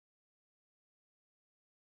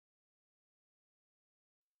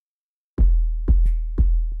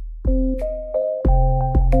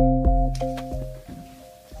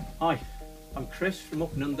Hi, I'm Chris from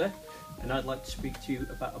Up and Under, and I'd like to speak to you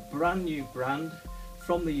about a brand new brand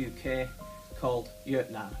from the UK called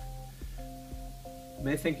Jottnar. You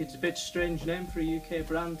may think it's a bit strange name for a UK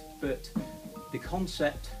brand, but the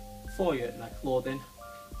concept for Jottnar clothing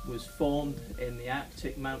was formed in the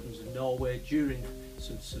Arctic mountains of Norway during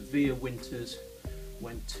some severe winters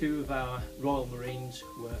when two of our Royal Marines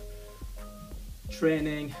were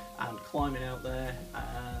training and climbing out there,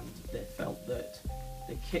 and they felt that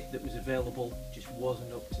the kit that was available just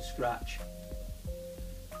wasn't up to scratch.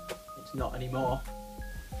 It's not anymore.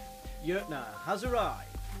 Jottnar has arrived.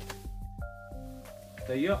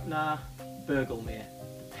 The Jottnar Bergelmir,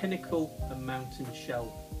 the pinnacle of mountain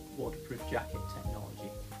shell waterproof jacket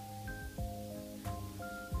technology.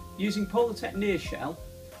 Using Polartec Neoshell,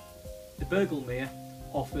 the Bergelmir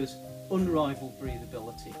offers unrivaled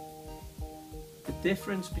breathability. The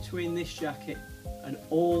difference between this jacket and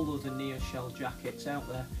all other Neoshell jackets out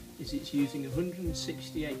there is it's using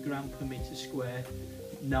 168 gram per metre square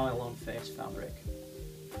nylon face fabric.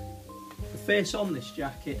 The face on this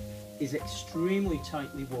jacket is extremely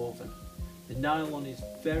tightly woven. The nylon is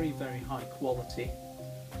very, very high quality.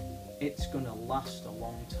 It's going to last a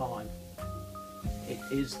long time. It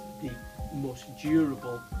is the most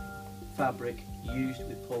durable fabric used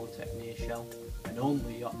with Polartec Neoshell, and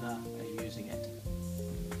only Jottnar are using it.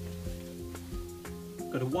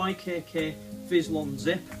 Got a YKK Vislon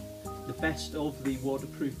zip, the best of the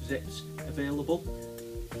waterproof zips available.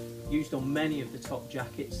 Used on many of the top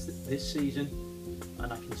jackets this season,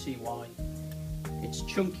 and I can see why. It's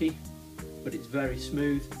chunky, but it's very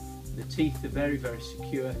smooth. The teeth are very, very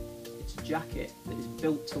secure. It's a jacket that is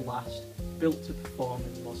built to last, built to perform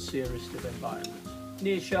in the most serious of environments.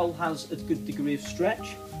 Neoshell has a good degree of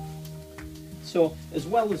stretch, so as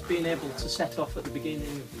well as being able to set off at the beginning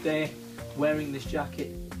of the day wearing this jacket,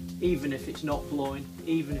 even if it's not blowing,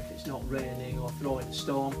 even if it's not raining or throwing a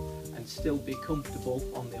storm, and still be comfortable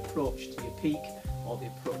on the approach to your peak or the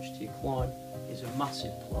approach to your climb, is a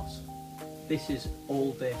massive plus. This is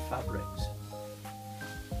all day fabrics.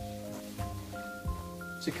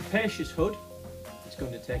 It's a capacious hood. It's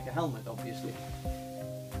going to take a helmet, obviously.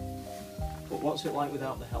 But what's it like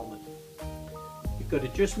without the helmet? You've got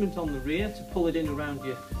adjustment on the rear to pull it in around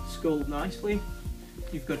your skull nicely.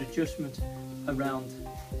 You've got adjustment around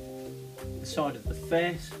the side of the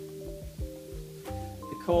face.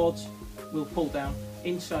 The cords will pull down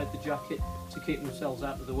inside the jacket to keep themselves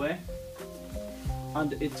out of the way,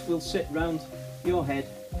 and it will sit round your head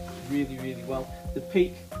really, really well. The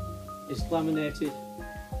peak is laminated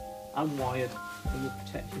and wired and will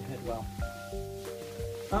protect your head well.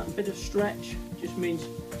 That bit of stretch just means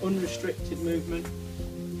unrestricted movement,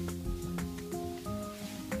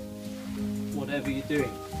 whatever you're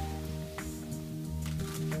doing.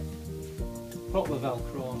 Proper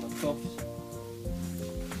Velcro on the cuffs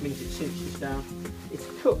means it cinches down. It's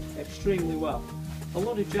cut extremely well. A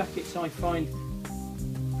lot of jackets I find,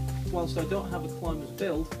 whilst I don't have a climber's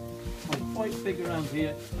build, I'm quite big around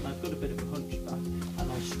here and I've got a bit of a hunchback, and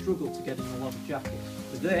I struggle to get in a lot of jackets.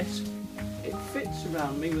 With this, it fits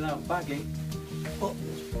around me without bagging, but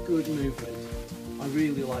there's good movement. I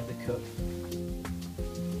really like the cut.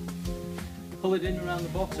 Pull it in around the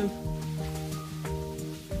bottom.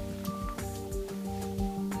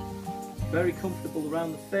 Very comfortable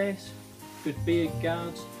around the face. Good beard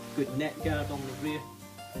guards, good neck guard on the rear,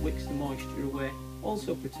 wicks the moisture away.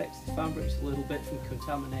 Also protects the fabrics a little bit from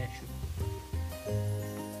contamination.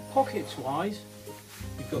 Pockets wise,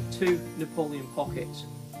 you've got two Napoleon pockets.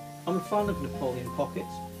 I'm a fan of Napoleon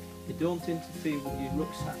pockets. They don't interfere with your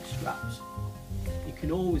rucksack straps. You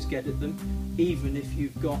can always get at them, even if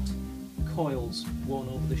you've got coils worn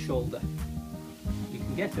over the shoulder. You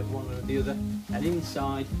can get at one or the other, and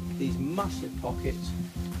inside these massive pockets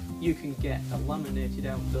you can get a laminated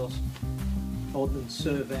outdoors ordnance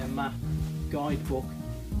survey map, guidebook,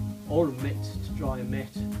 or a mitt to dry a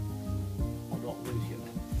mitt or not lose your mitt.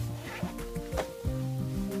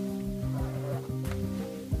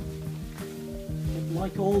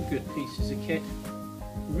 Like all good pieces of kit,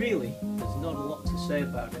 really there's not a lot to say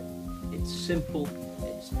about it. It's simple,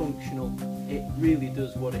 it's functional, it really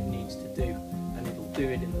does what it needs to do, and it'll do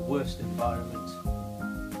it in the worst environments.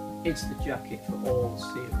 It's the jacket for all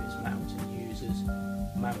serious mountain users,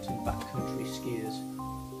 mountain backcountry skiers.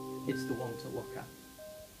 It's the one to look at.